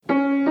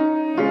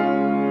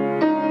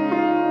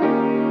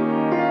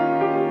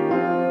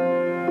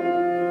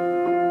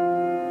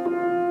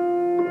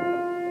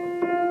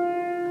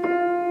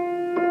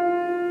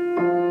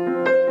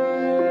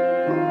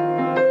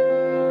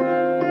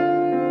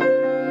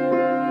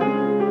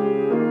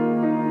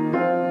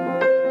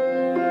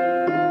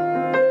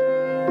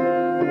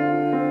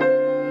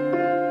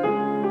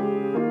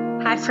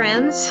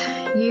friends.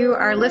 You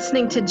are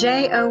listening to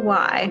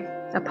JOY,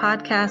 a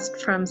podcast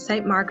from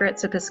St.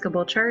 Margaret's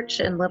Episcopal Church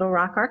in Little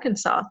Rock,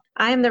 Arkansas.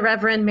 I am the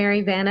Reverend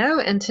Mary Vano,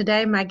 and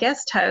today my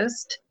guest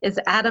host is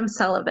Adam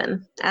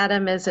Sullivan.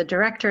 Adam is a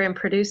director and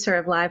producer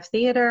of live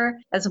theater,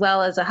 as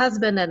well as a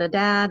husband and a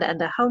dad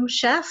and a home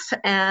chef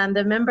and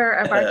a member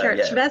of our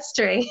church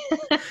vestry.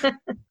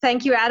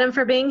 Thank you, Adam,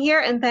 for being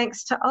here, and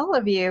thanks to all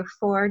of you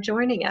for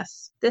joining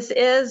us. This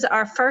is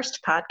our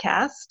first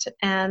podcast,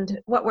 and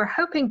what we're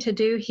hoping to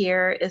do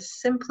here is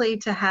simply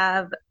to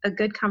have a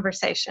good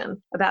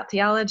conversation about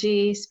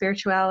theology,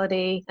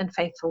 spirituality, and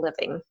faithful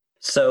living.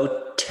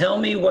 So tell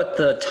me what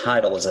the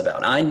title is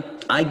about.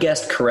 I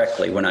guessed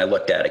correctly when I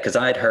looked at it because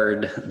I'd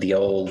heard the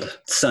old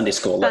Sunday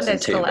school lesson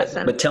too.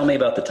 But tell me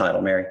about the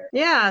title, Mary.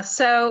 Yeah,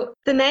 so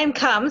the name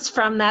comes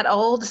from that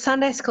old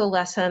Sunday school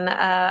lesson.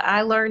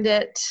 I learned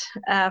it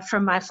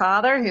from my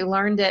father, who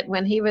learned it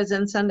when he was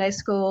in Sunday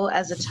school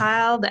as a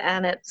child,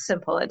 and it's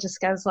simple. It just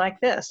goes like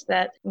this,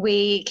 that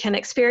we can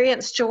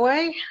experience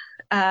joy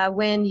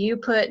when you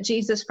put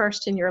Jesus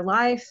first in your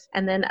life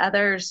and then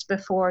others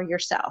before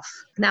yourself.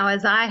 Now,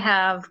 as I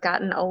have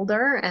gotten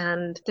older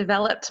and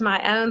developed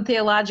my own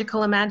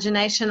theological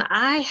imagination,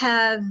 I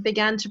have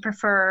begun to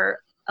prefer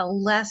a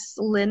less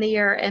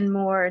linear and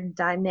more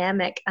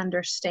dynamic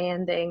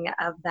understanding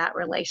of that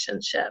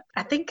relationship.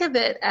 I think of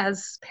it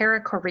as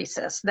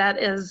perichoresis.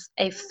 That is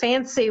a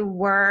fancy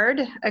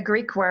word, a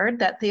Greek word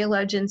that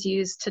theologians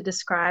use to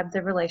describe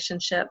the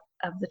relationship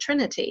of the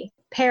Trinity.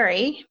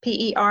 Peri,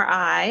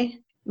 P-E-R-I,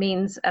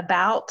 means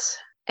about,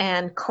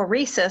 and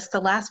choresis, the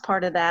last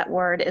part of that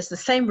word, is the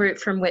same root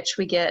from which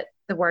we get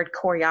the word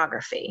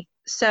choreography.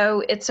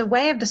 So it's a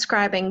way of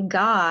describing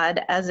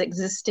God as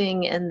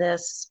existing in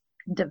this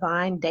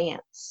divine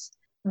dance.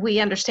 We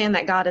understand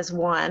that God is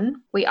one.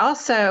 We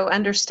also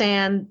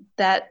understand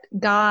that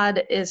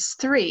God is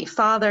three: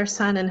 Father,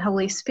 Son, and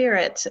Holy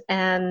Spirit.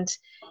 And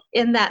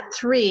in that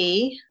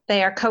three,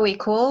 they are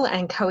co-equal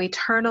and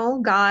co-eternal.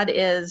 God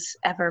is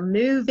ever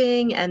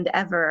moving and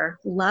ever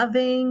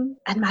loving.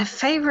 And my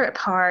favorite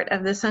part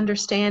of this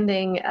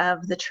understanding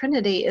of the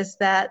Trinity is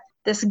that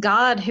this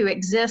God who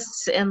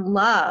exists in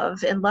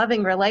love, in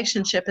loving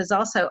relationship, is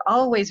also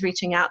always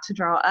reaching out to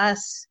draw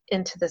us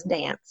into this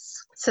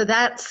dance. So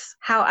that's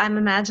how I'm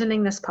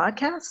imagining this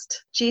podcast.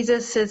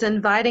 Jesus is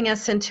inviting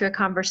us into a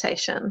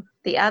conversation.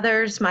 The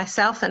others,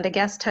 myself, and a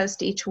guest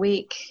host each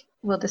week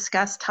will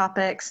discuss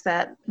topics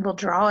that will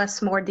draw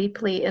us more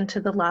deeply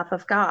into the love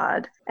of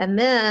God. And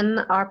then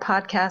our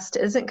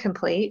podcast isn't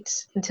complete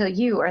until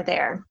you are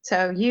there.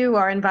 So you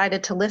are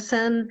invited to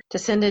listen, to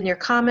send in your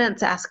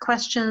comments, ask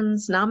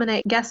questions,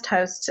 nominate guest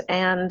hosts,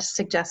 and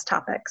suggest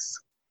topics.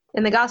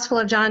 In the Gospel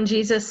of John,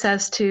 Jesus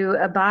says to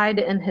abide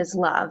in his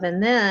love.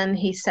 And then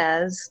he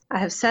says, I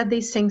have said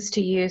these things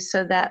to you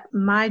so that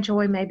my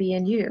joy may be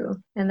in you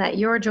and that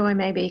your joy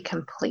may be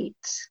complete.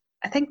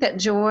 I think that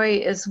joy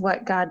is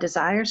what God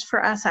desires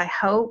for us. I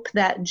hope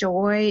that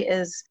joy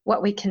is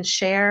what we can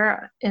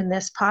share in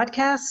this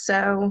podcast.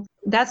 So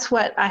that's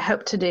what I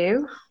hope to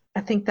do.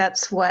 I think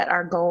that's what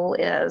our goal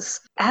is.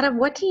 Adam,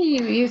 what do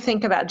you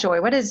think about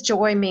joy? What does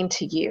joy mean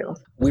to you?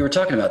 We were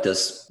talking about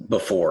this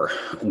before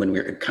when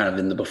we were kind of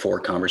in the before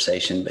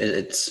conversation.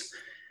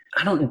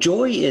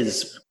 Joy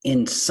is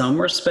in some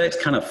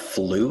respects kind of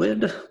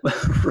fluid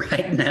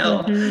right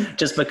now,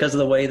 just because of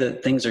the way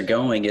that things are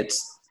going.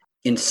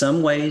 In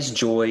some ways,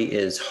 joy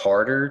is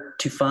harder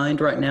to find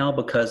right now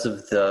because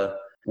of the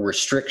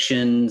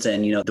restrictions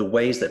and, the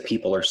ways that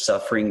people are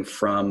suffering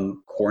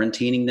from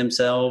quarantining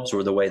themselves,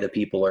 or the way that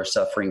people are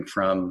suffering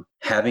from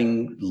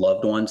having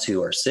loved ones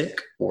who are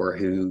sick or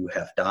who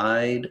have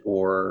died,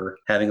 or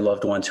having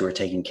loved ones who are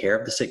taking care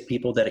of the sick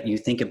people. That you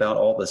think about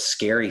all the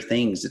scary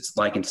things. It's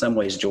like in some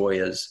ways joy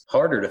is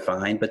harder to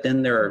find, but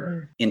then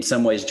in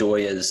some ways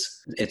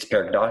it's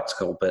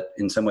paradoxical, but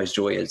in some ways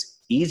joy is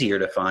easier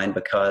to find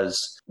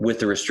because with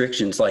the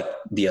restrictions, like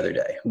the other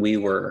day,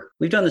 we've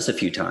done this a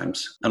few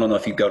times. I don't know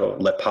if you go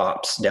to Le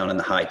Pops down in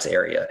the Heights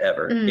area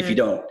ever. If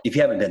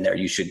you haven't been there,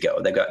 you should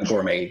go. They've got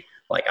gourmet,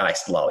 like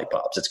iced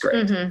lollipops. It's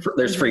great.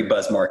 There's free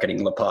buzz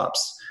marketing Le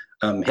Pops.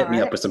 Hit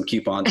me up with some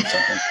coupons or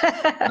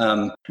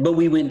something. But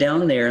we went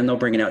down there and they'll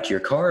bring it out to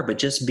your car. But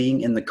just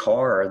being in the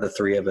car, the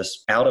three of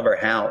us out of our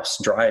house,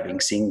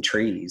 driving, seeing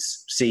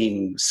trees,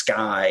 seeing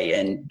sky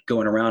and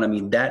going around. I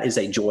mean, that is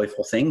a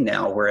joyful thing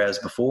now. Whereas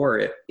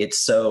before it's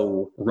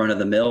so run of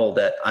the mill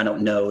that I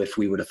don't know if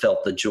we would have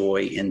felt the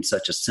joy in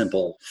such a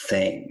simple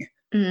thing.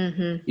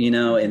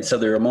 And so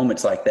there are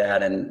moments like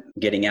that, and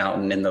getting out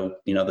and in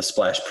the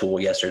splash pool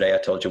yesterday, I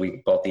told you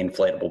we bought the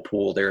inflatable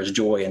pool. There's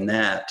joy in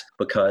that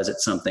because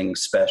it's something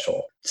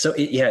special. So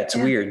it's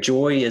weird.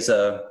 Joy is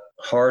a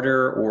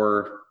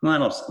harder,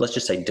 let's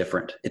just say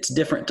different. It's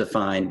different to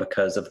find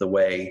because of the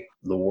way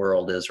the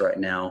world is right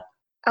now.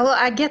 Well,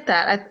 I get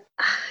that.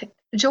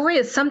 Joy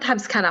is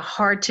sometimes kind of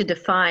hard to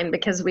define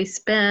because we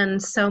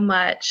spend so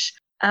much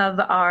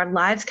of our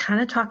lives kind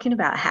of talking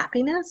about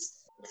happiness.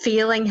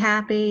 Feeling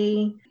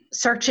happy,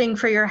 searching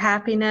for your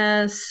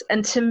happiness.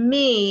 And to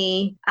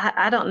me,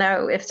 I don't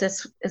know if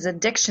this is a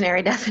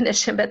dictionary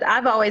definition, but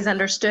I've always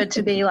understood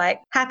to be like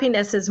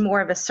happiness is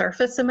more of a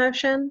surface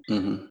emotion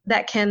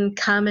that can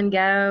come and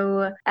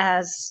go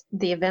as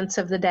the events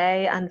of the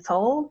day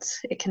unfold.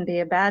 It can be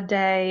a bad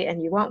day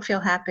and you won't feel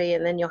happy,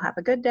 and then you'll have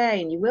a good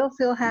day and you will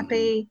feel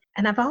happy.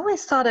 And I've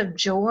always thought of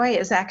joy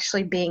as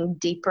actually being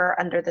deeper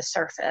under the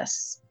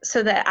surface,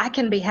 so that I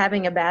can be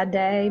having a bad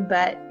day,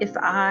 but if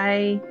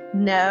I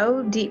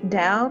know deep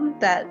down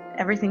that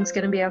everything's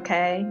going to be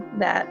okay,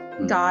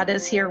 that God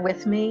is here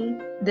with me,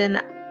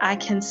 then I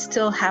can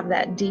still have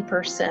that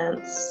deeper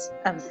sense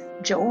of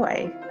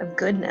joy, of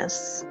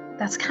goodness.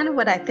 That's kind of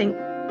what I think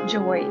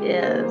joy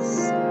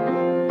is.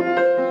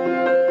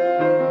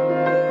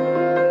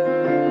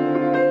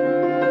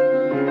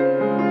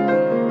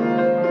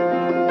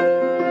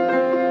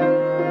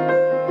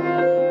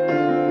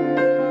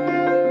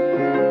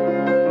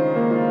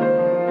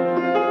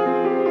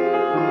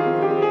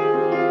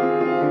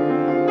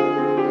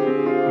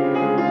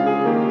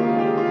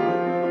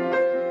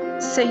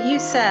 So you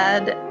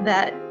said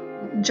that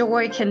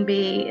joy can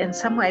be in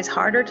some ways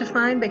harder to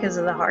find because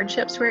of the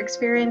hardships we're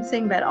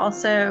experiencing, but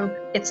also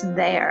it's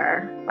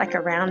there, like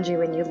around you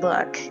when you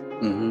look.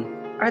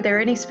 Are there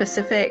any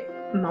specific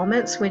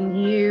moments when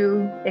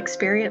you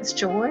experience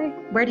joy?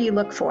 Where do you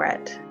look for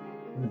it?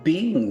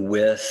 Being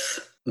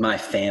with my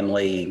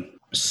family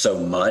so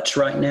much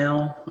right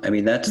now. I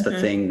mean, that's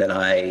the thing that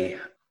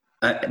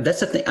that's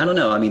the thing. I don't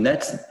know. I mean,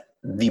 that's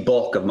the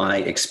bulk of my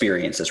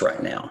experiences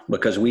right now,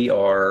 because we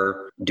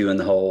are doing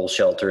the whole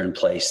shelter in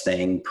place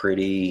thing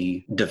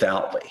pretty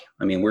devoutly.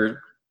 I mean,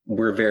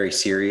 we're very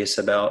serious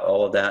about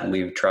all of that. And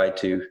we've tried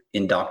to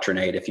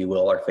indoctrinate, if you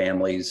will, our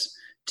families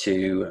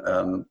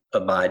to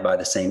abide by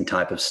the same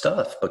type of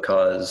stuff,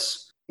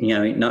 because, you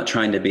know, not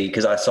trying to be,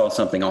 because I saw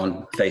something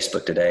on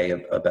Facebook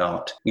today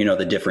about, you know,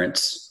 the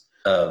difference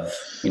of,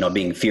 you know,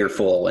 being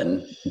fearful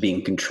and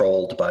being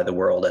controlled by the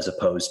world, as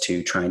opposed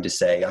to trying to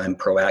say, I'm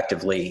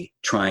proactively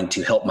trying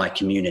to help my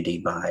community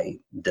by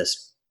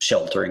this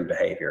sheltering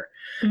behavior.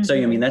 So,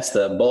 I mean, that's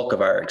the bulk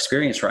of our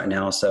experience right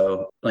now.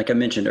 So like I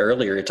mentioned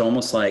earlier, it's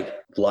almost like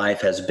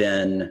life has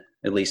been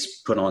at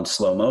least put on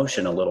slow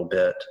motion a little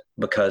bit,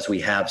 because we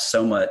have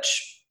so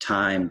much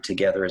time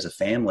together as a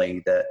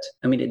family that,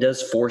 I mean, it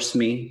does force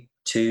me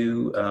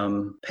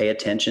to pay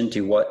attention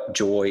to what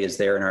joy is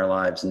there in our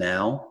lives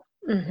now.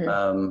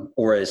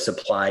 Or is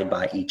supplied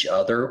by each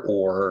other,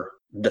 or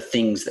the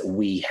things that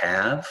we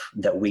have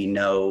that we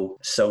know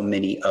so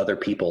many other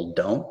people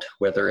don't,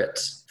 whether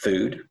it's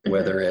food,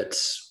 whether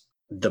it's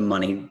the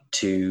money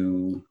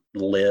to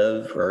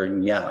live, or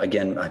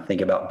again, I think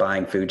about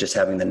buying food, just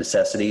having the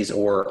necessities,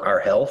 or our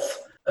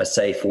health, a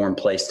safe, warm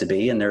place to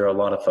be. And there are a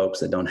lot of folks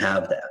that don't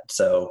have that.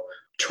 So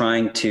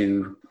trying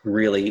to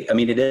really, I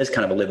mean, it is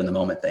kind of a live in the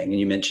moment thing. And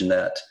you mentioned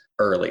that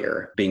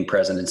earlier, being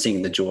present and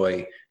seeing the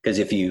joy. Because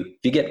if you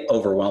get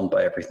overwhelmed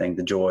by everything,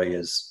 the joy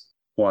is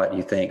what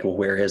you think, well,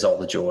 where is all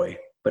the joy?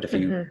 But if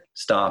you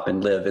stop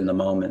and live in the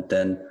moment,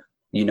 then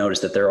you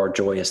notice that there are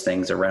joyous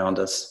things around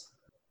us.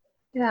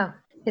 Yeah.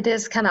 It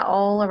is kind of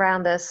all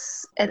around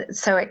us.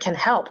 So it can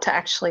help to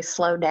actually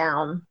slow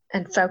down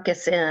and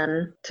focus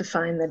in to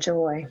find the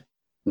joy.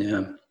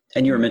 Yeah.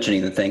 And you were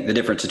mentioning the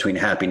difference between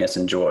happiness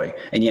and joy.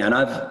 And and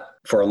I've,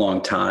 for a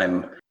long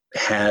time,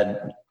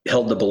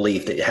 held the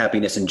belief that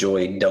happiness and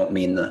joy don't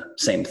mean the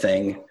same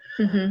thing.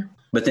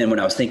 But then when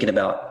I was thinking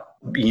about,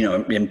 you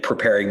know, in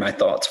preparing my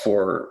thoughts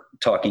for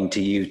talking to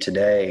you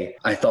today,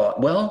 I thought,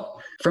 well,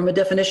 from a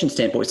definition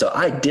standpoint, so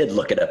I did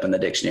look it up in the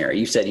dictionary.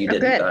 You said you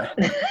didn't.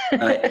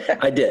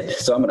 I did.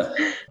 So I'm going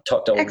to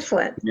talk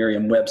to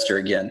Merriam-Webster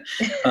again.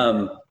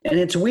 And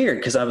it's weird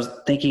because I was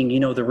thinking, you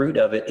know, the root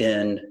of it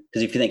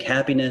because if you think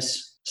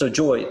happiness, so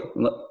joy,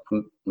 let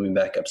me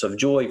back up. So if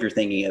joy, if you're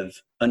thinking of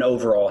an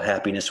overall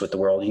happiness with the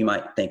world, you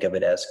might think of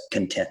it as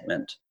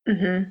contentment.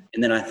 And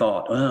then I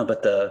thought,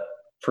 but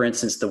for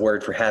instance, the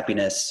word for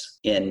happiness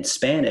in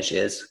Spanish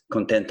is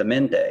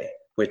contentamente,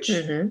 which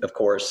of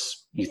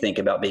course you think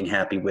about being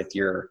happy with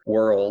your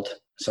world.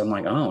 So I'm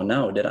like, oh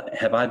no,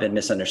 have I been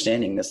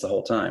misunderstanding this the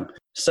whole time?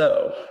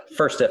 So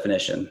first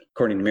definition,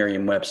 according to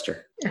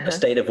Merriam-Webster, a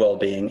state of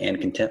well-being and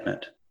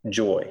contentment,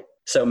 joy.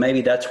 So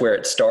maybe that's where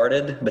it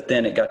started, but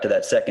then it got to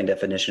that second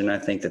definition. I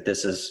think that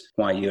this is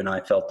why you and I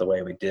felt the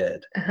way we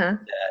did. That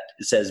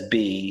it says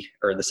the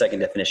second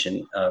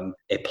definition,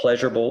 a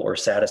pleasurable or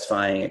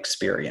satisfying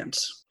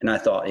experience. And I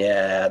thought,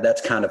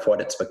 that's kind of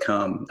what it's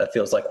become. That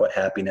feels like what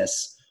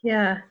happiness,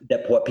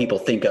 what people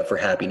think of for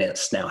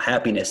happiness. Now,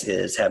 happiness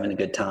is having a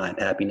good time.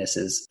 Happiness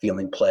is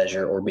feeling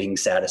pleasure or being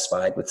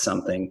satisfied with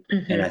something.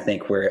 And I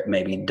think where it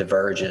maybe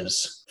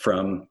diverges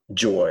from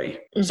joy.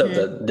 So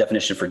the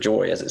definition for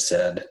joy, as it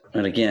said,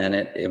 and again,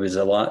 it was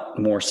a lot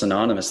more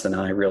synonymous than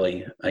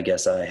I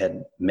guess I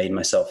had made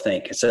myself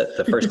think. It said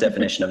the first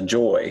definition of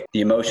joy,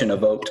 the emotion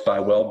evoked by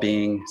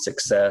well-being,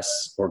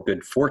 success, or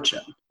good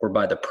fortune, or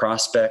by the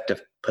prospect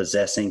of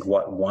possessing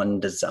what one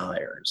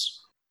desires.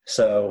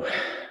 So,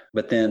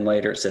 but then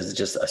later it says it's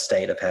just a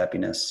state of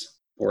happiness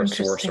or a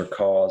source or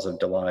cause of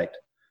delight.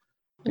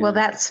 Well,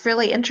 that's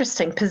really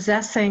interesting.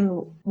 Possessing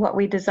what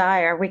we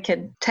desire. We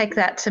could take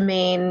that to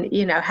mean,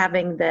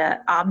 having the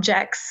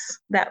objects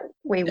that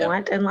we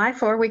want in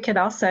life, or we could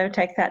also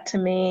take that to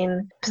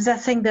mean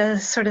possessing the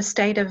sort of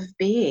state of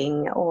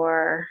being,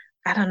 or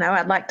I don't know,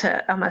 I'd like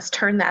to almost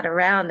turn that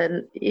around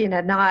and,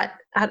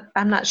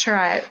 I'm not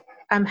sure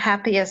I'm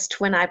happiest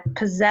when I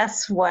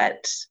possess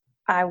what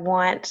I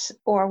want,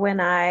 or when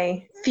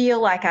I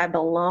feel like I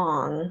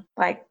belong,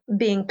 like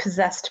being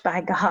possessed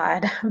by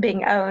God,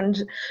 being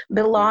owned,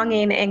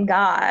 belonging in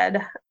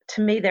God.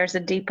 To me, there's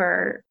a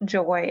deeper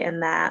joy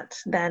in that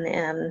than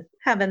in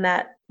having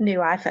that new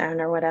iPhone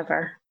or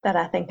whatever that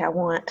I think I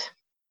want.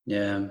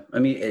 Yeah. I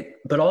mean,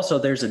 but also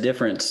there's a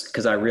difference,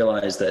 because I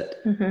realize that,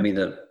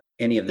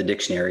 any of the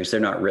dictionaries, they're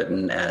not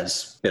written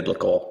as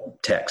biblical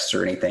texts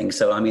or anything.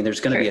 So, there's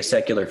going to be a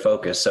secular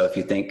focus. So if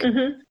you think,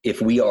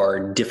 if we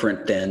are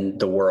different than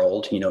the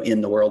world,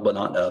 in the world, but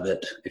not of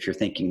it, if you're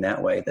thinking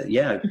that way,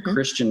 that,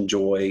 Christian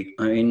joy,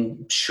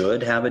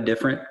 should have a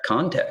different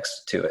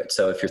context to it.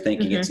 So if you're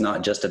thinking it's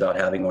not just about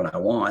having what I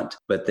want,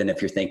 but then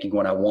if you're thinking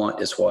what I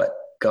want is what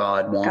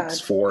God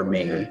wants for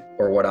me,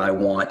 or what I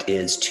want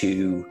is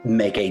to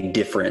make a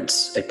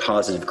difference, a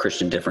positive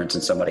Christian difference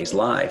in somebody's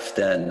life,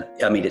 then,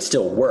 it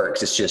still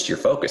works. It's just your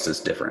focus is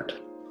different.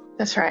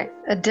 That's right.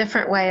 A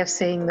different way of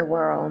seeing the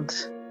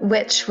world,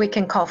 which we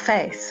can call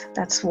faith.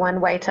 That's one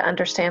way to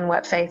understand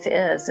what faith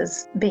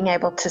is being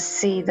able to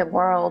see the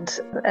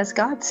world as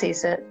God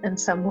sees it in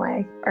some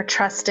way, or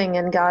trusting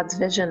in God's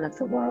vision of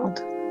the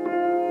world.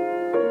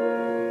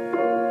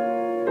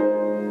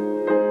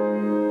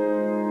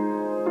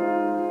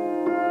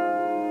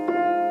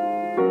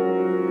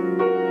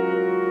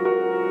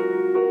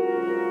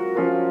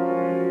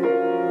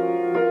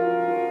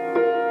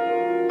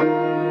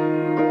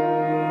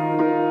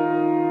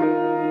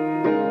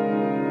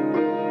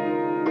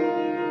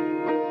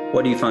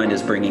 What do you find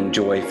is bringing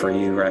joy for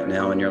you right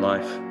now in your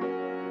life?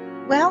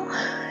 Well,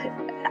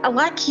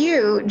 like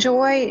you,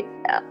 joy,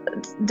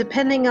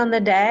 depending on the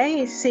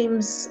day,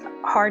 seems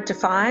hard to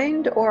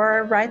find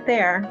or right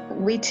there.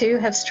 We too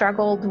have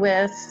struggled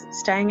with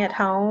staying at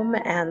home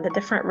and the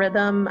different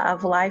rhythm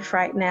of life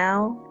right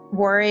now.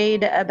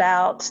 Worried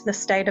about the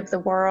state of the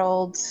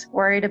world,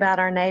 worried about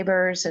our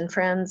neighbors and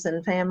friends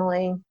and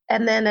family.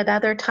 And then at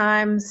other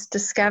times,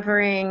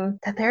 discovering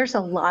that there's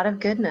a lot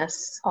of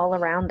goodness all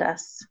around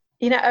us.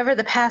 Over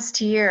the past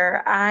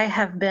year, I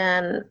have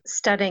been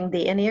studying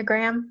the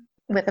Enneagram,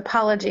 with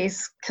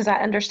apologies, because I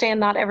understand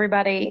not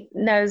everybody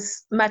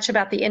knows much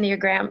about the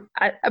Enneagram.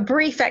 A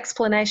brief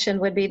explanation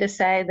would be to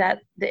say that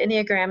the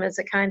Enneagram is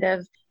a kind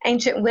of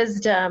ancient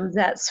wisdom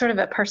that's sort of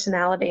a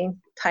personality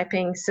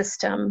typing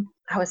system.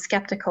 I was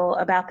skeptical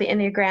about the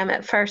Enneagram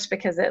at first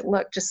because it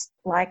looked just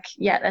like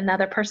yet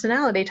another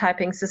personality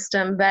typing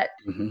system. But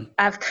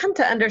I've come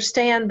to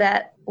understand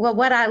that,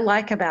 what I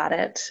like about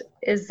it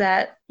is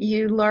that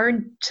you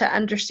learn to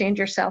understand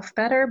yourself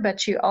better,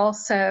 but you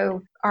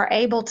also are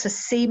able to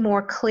see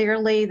more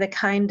clearly the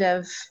kind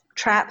of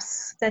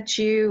traps that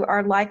you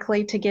are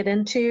likely to get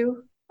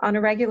into on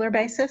a regular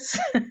basis.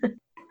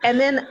 And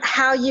then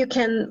how you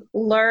can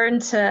learn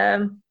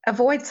to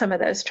avoid some of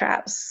those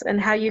traps and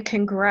how you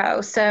can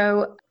grow.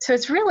 So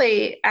it's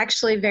really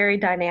actually very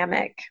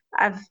dynamic.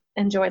 I've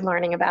enjoyed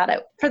learning about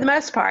it. For the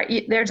most part,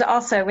 there's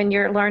also, when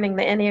you're learning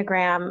the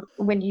Enneagram,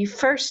 when you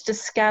first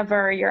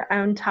discover your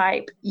own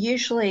type,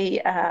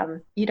 usually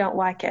you don't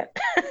like it.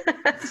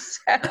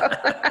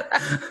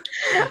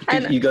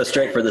 You go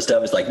straight for the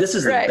stuff. It's like, this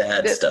is the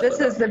bad stuff.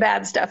 This is the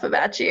bad stuff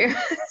about you.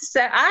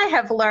 So I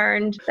have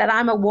learned that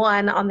I'm a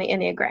 1 on the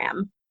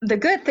Enneagram. The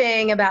good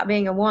thing about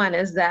being a 1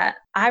 is that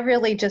I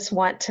really just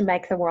want to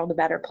make the world a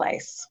better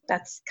place.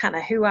 That's kind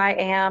of who I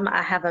am.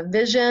 I have a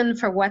vision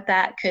for what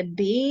that could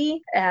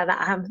be, and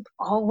I'm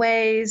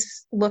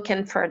always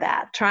looking for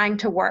that, trying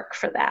to work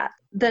for that.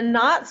 The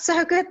not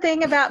so good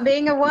thing about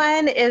being a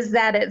 1 is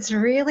that it's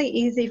really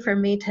easy for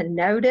me to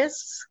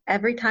notice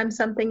every time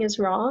something is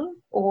wrong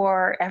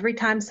or every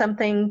time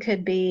something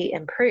could be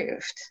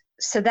improved.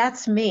 So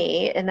that's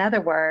me. In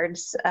other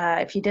words,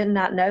 if you did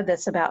not know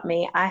this about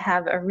me, I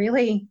have a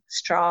really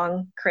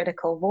strong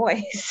critical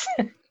voice,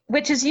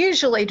 which is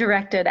usually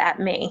directed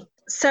at me.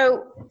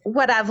 So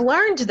what I've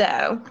learned,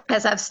 though,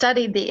 as I've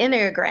studied the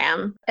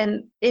Enneagram,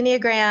 and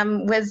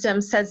Enneagram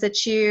wisdom says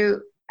that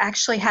you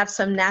actually have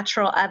some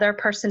natural other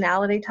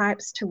personality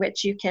types to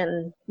which you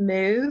can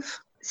move.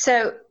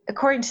 So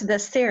according to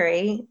this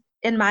theory,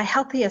 in my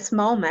healthiest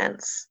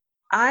moments,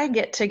 I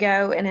get to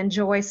go and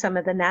enjoy some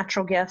of the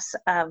natural gifts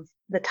of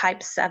the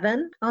type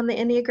 7 on the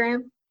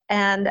Enneagram.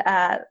 And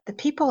the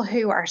people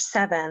who are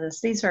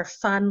 7s, these are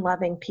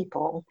fun-loving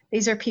people.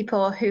 These are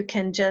people who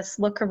can just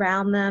look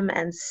around them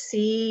and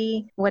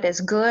see what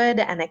is good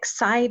and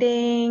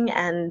exciting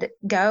and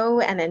go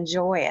and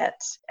enjoy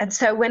it. And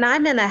so when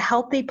I'm in a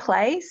healthy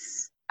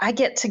place, I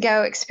get to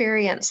go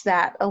experience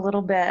that a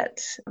little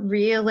bit,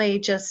 really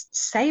just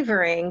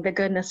savoring the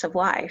goodness of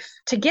life.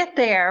 To get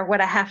there,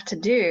 what I have to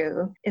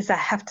do is I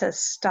have to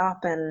stop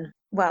and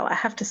well, I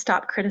have to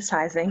stop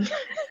criticizing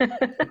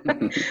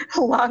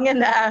long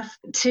enough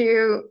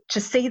to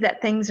see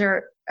that things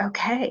are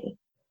okay,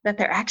 that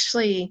they're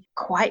actually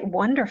quite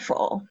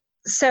wonderful.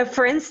 So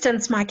for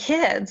instance, my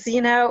kids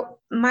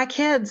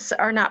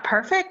are not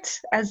perfect.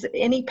 As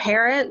any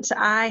parent,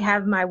 I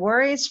have my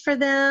worries for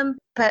them,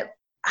 but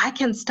I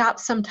can stop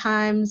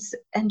sometimes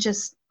and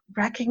just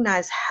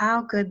recognize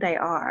how good they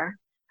are,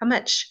 how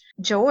much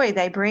joy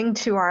they bring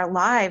to our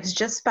lives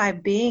just by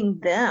being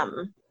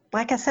them.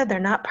 Like I said, they're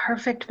not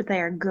perfect, but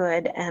they are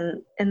good.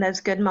 And in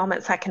those good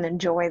moments, I can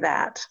enjoy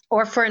that.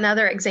 Or for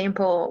another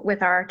example,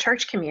 with our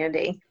church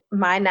community,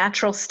 my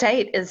natural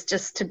state is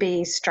just to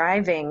be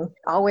striving,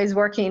 always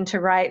working to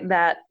write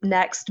that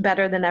next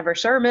better than ever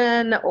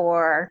sermon,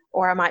 or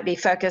I might be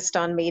focused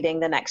on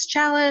meeting the next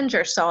challenge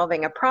or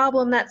solving a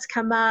problem that's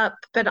come up.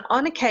 But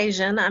on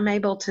occasion, I'm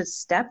able to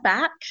step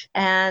back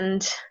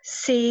and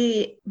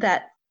see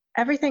that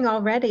everything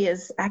already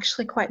is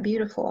actually quite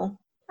beautiful.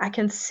 I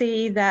can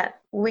see that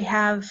we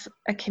have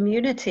a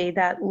community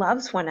that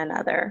loves one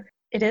another.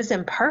 It is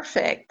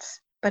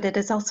imperfect, but it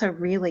is also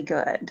really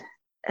good.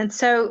 And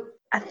so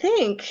I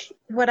think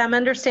what I'm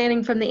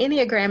understanding from the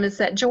Enneagram is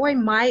that joy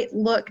might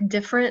look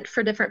different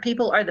for different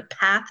people, or the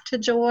path to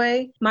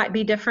joy might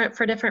be different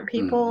for different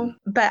people.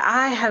 Mm-hmm. But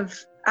I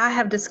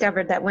have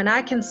discovered that when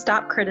I can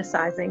stop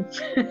criticizing,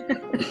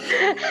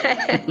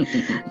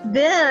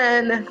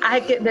 then I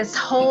get this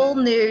whole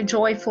new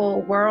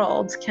joyful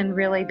world can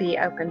really be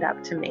opened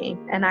up to me.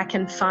 And I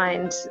can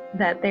find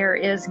that there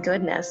is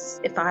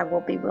goodness if I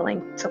will be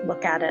willing to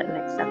look at it and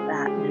accept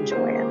that and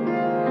enjoy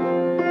it.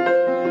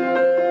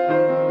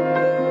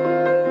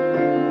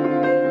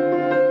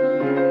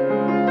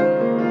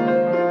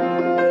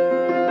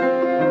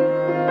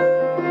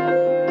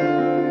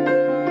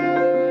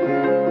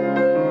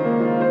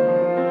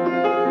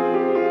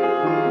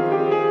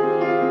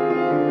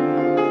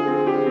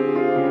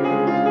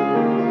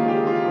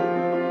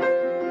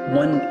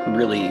 One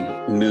really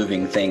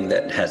moving thing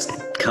that has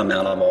come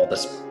out of all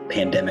this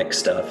pandemic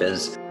stuff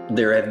is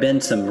there have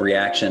been some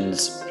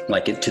reactions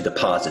to the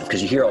positive,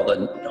 because you hear all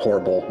the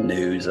horrible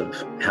news of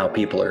how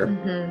people are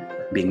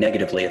being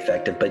negatively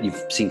affected, but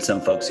you've seen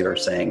some folks who are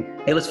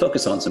saying, hey, let's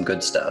focus on some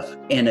good stuff.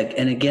 And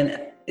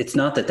again, it's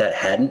not that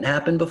hadn't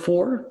happened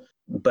before,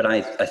 but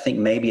I think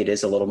maybe it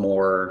is a little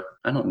more,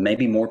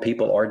 maybe more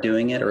people are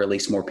doing it, or at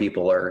least more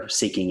people are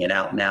seeking it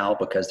out now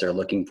because they're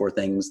looking for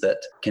things that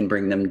can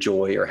bring them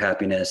joy or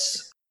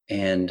happiness.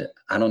 And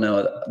I don't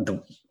know,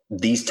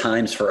 these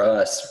times for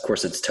us, of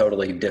course, it's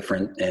totally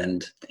different.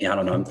 And I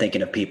don't know, I'm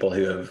thinking of people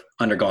who have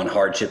undergone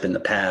hardship in the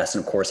past.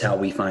 And of course, how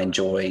we find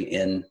joy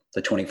in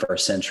the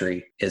 21st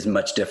century is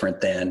much different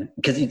than,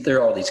 because there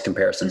are all these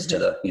comparisons to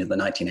the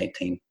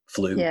 1918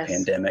 flu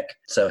pandemic.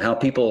 So how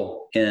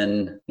people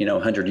in,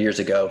 100 years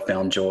ago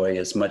found joy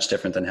is much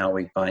different than how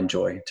we find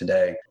joy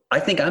today.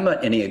 I think I'm an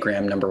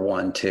Enneagram number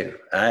 1 too.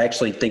 I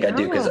actually think I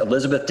do, because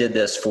Elizabeth did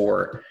this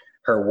for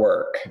her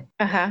work.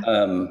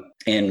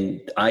 And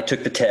I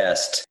took the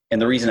test.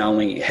 And the reason I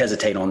only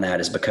hesitate on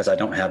that is because I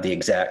don't have the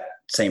exact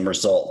same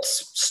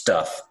results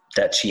stuff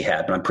that she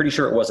had, but I'm pretty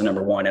sure it was a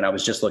number 1. And I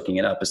was just looking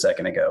it up a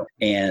second ago.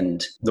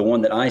 And the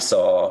one that I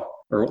saw,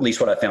 or at least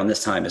what I found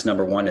this time, is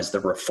number 1 is the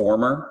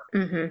reformer.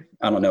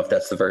 I don't know if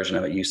that's the version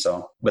of it you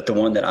saw, but the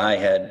one that I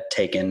had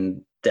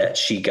taken that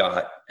she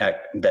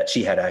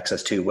had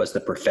access to was the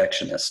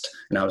perfectionist.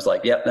 And I was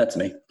like, yep, that's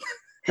me.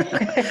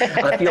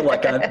 I feel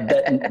like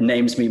that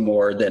names me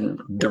more than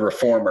the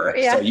reformer.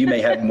 Yeah. So you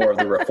may have more of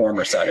the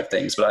reformer side of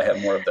things, but I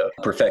have more of the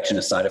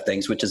perfectionist side of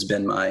things, which has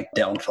been my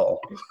downfall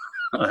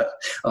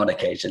on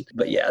occasion.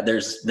 But yeah,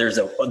 there's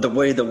the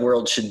way the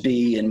world should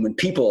be. And when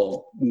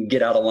people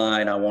get out of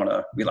line, I want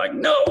to be like,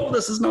 no,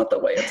 this is not the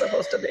way it's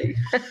supposed to be.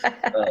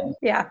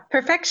 Yeah.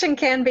 Perfection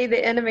can be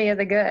the enemy of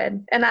the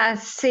good. And I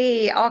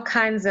see all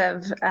kinds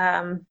of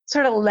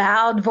sort of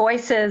loud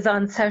voices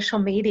on social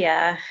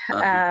media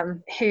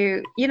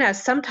who,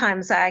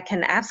 sometimes I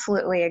can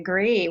absolutely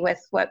agree with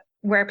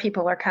where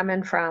people are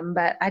coming from,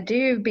 but I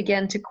do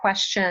begin to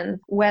question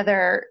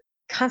whether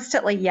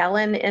constantly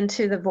yelling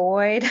into the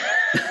void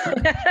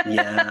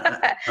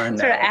I know.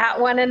 sort of at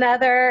one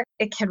another,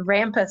 it can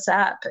ramp us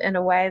up in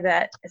a way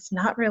that is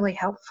not really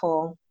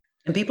helpful.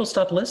 And people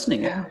stop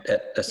listening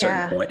at a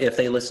certain point. If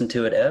they listen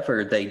to it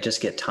ever, they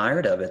just get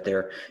tired of it.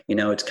 They're,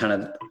 it's kind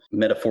of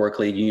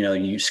metaphorically,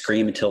 you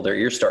scream until their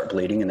ears start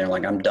bleeding and they're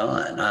like, I'm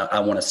done. I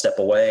want to step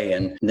away.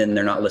 And then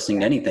they're not listening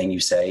to anything you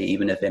say,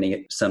 even if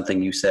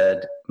something you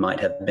said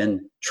might have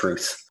been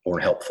truth or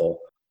helpful.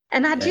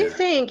 And I do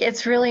think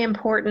it's really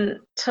important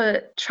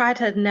to try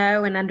to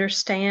know and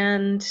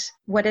understand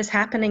what is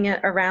happening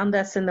around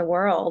us in the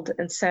world.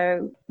 And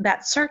so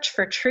that search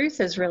for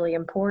truth is really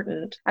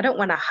important. I don't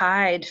want to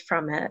hide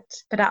from it,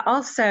 but I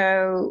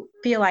also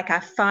feel like I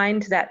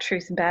find that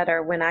truth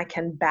better when I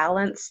can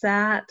balance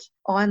that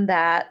on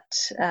that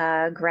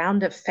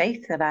ground of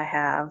faith that I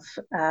have.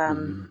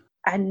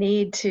 I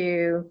need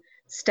to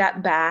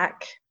step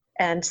back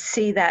and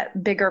see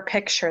that bigger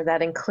picture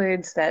that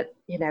includes that,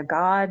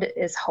 God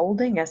is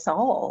holding us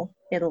all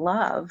in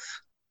love.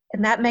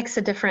 And that makes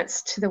a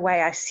difference to the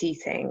way I see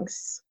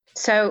things.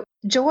 So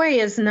joy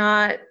is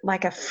not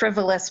like a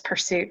frivolous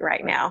pursuit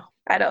right now,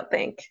 I don't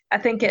think. I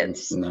think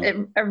it's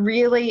a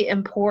really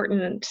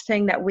important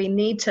thing that we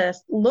need to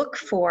look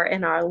for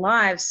in our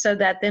lives so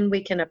that then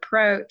we can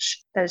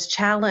approach those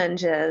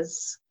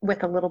challenges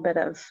with a little bit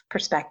of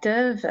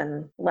perspective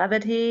and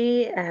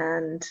levity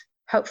and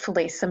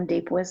hopefully some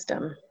deep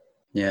wisdom.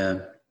 Yeah.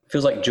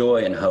 Feels like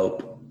joy and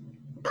hope,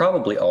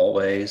 probably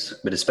always,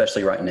 but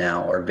especially right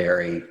now, are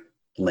very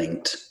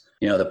linked.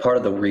 The part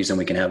of the reason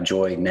we can have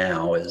joy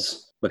now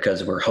is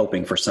because we're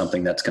hoping for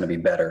something that's going to be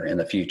better in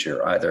the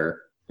future,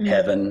 either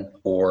heaven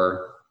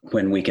or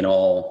when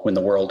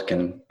the world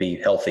can be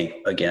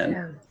healthy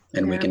again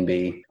and we can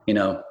be,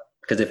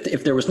 because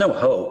if there was no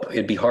hope,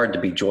 it'd be hard to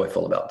be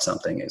joyful about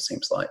something, it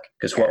seems like.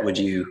 Because what would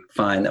you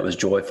find that was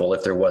joyful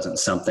if there wasn't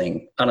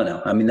something? I don't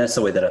know. I mean, that's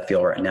the way that I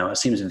feel right now. It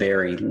seems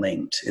very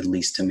linked, at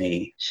least to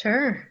me.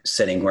 Sure.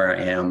 Sitting where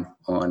I am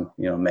on,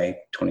 May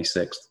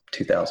 26th,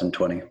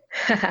 2020.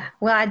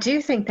 Well, I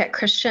do think that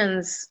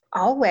Christians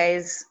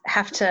always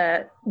have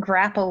to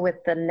grapple with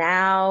the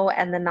now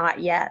and the not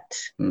yet.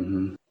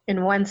 Mm-hmm.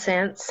 In one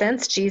sense,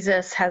 since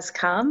Jesus has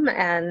come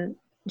and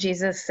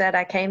Jesus said,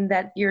 I came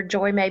that your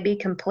joy may be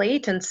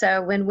complete. And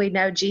so when we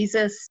know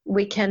Jesus,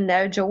 we can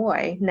know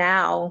joy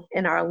now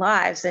in our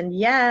lives. And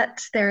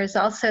yet there is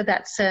also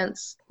that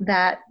sense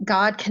that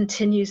God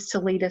continues to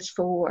lead us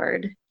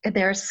forward. And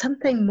there is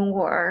something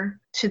more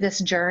to this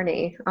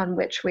journey on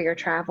which we are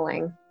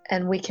traveling.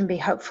 And we can be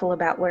hopeful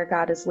about where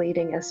God is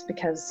leading us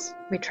because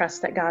we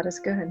trust that God is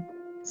good.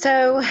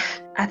 So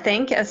I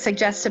think, as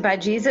suggested by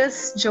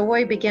Jesus,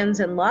 joy begins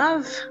in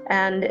love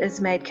and is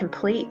made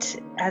complete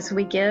as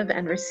we give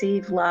and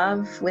receive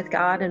love with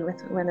God and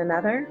with one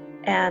another.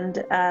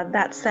 And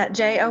that's that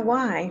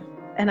Joy.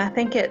 And I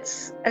think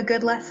it's a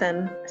good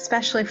lesson,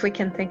 especially if we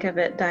can think of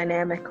it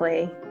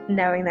dynamically,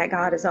 knowing that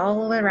God is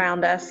all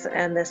around us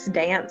and this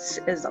dance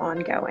is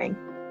ongoing.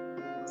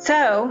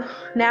 So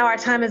now our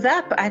time is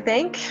up, I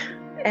think,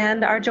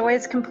 and our joy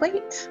is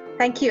complete.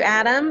 Thank you,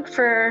 Adam,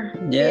 for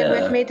being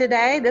with me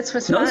today. This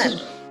was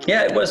fun.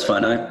 It was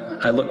fun.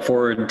 I look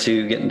forward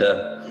to getting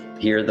to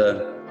hear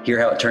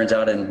how it turns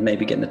out and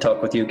maybe getting to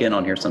talk with you again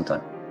on here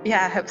sometime.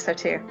 Yeah, I hope so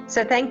too.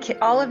 So thank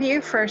all of you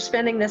for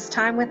spending this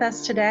time with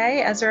us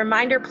today. As a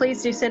reminder,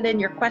 please do send in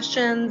your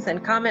questions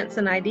and comments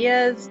and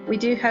ideas. We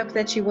do hope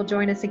that you will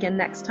join us again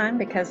next time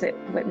because it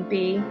wouldn't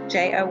be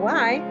Joy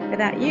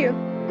without you.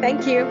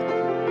 Thank you.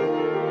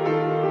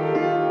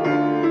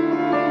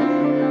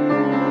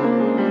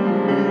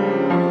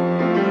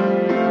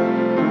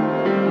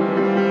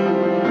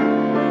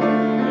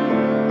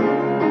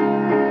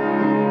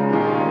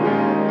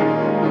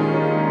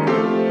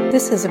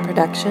 This is a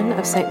production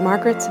of St.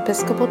 Margaret's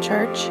Episcopal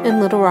Church in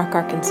Little Rock,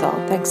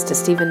 Arkansas. Thanks to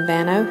Stephen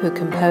Vano, who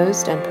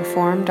composed and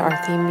performed our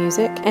theme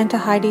music, and to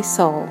Heidi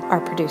Soul, our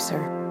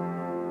producer.